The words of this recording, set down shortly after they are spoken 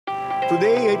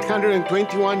Today,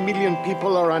 821 million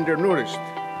people are undernourished.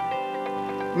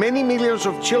 Many millions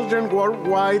of children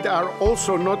worldwide are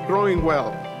also not growing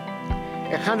well.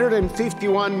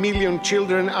 151 million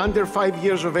children under 5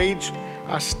 years of age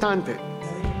are stunted.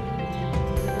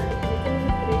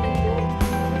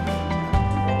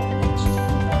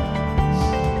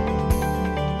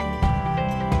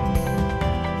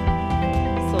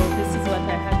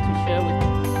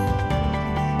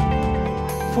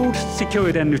 Food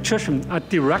security and nutrition are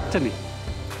directly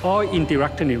or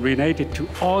indirectly related to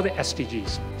all the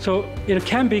SDGs. So it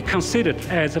can be considered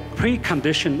as a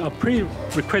precondition or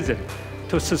prerequisite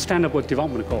to Sustainable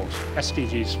Development Goals,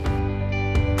 SDGs.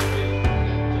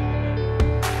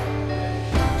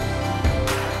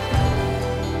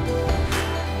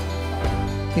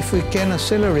 If we can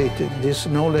accelerate this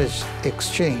knowledge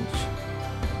exchange,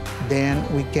 then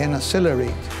we can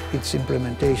accelerate its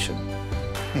implementation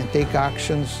and take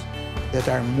actions that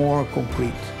are more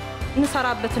concrete.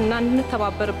 እንሰራበትና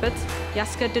እንተባበርበት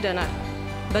ያስገድደናል።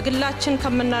 በግላችን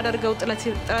ከምናደርገው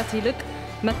ጥረት ይልቅ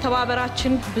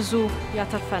መተባበራችን ብዙ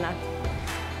ያተርፈናል።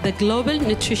 The Global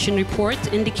Nutrition Report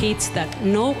indicates that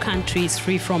no country is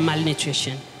free from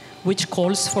malnutrition, which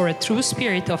calls for a true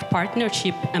spirit of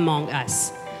partnership among us.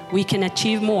 We can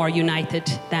achieve more united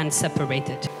than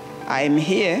separated. I am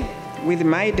here with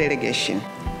my delegation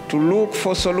to look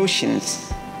for solutions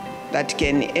that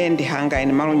can end hunger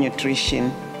and malnutrition,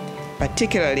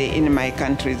 particularly in my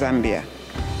country, Zambia.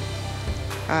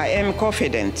 I am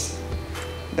confident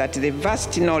that the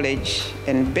vast knowledge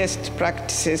and best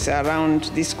practices around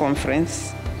this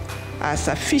conference are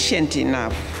sufficient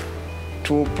enough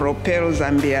to propel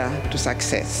Zambia to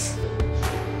success.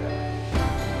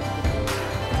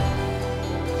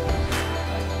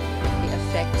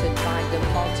 Affected by the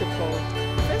multiple.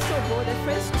 First of all, the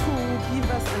first two give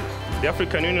us The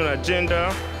African Union Agenda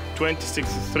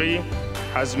 2063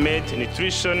 has made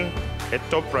nutrition a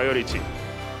top priority.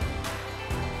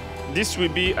 This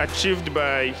will be achieved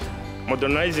by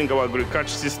modernizing our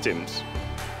agriculture systems.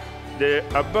 The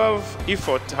above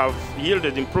efforts have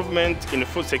yielded improvement in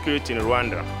food security in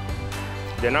Rwanda.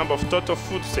 The number of total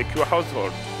food secure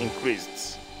households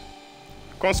increased.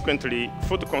 Consequently,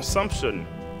 food consumption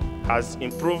has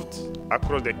improved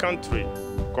across the country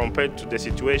compared to the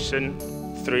situation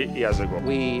 3 years ago.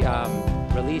 We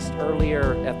released earlier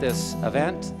at this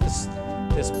event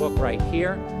this book right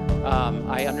here.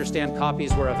 I understand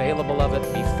copies were available of it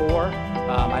before.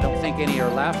 I don't think any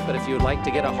are left, but if you would like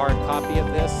to get a hard copy of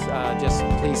this, just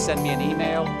please send me an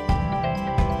email.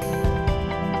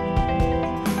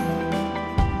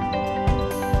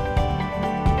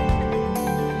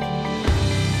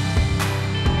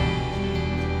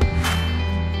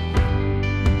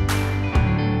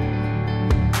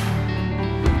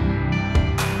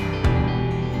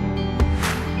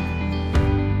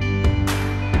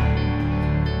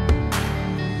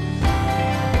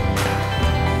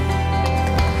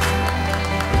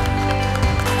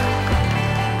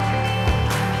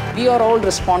 We are all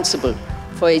responsible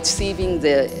for achieving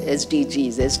the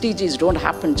SDGs. SDGs don't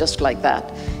happen just like that.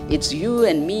 It's you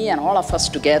and me and all of us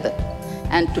together.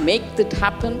 And to make that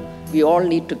happen, we all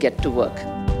need to get to work.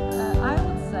 I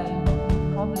would say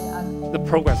probably The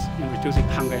progress in reducing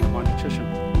hunger and malnutrition.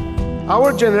 Our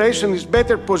generation is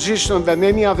better positioned than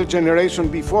any other generation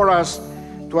before us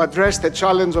to address the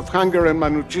challenge of hunger and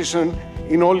malnutrition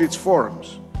in all its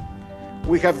forms.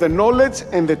 We have the knowledge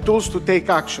and the tools to take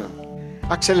action.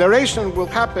 Acceleration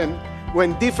will happen when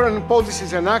different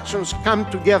policies and actions come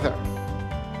together.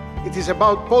 It is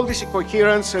about policy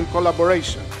coherence and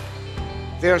collaboration.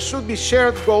 There should be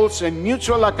shared goals and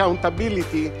mutual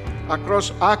accountability across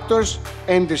actors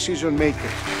and decision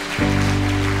makers.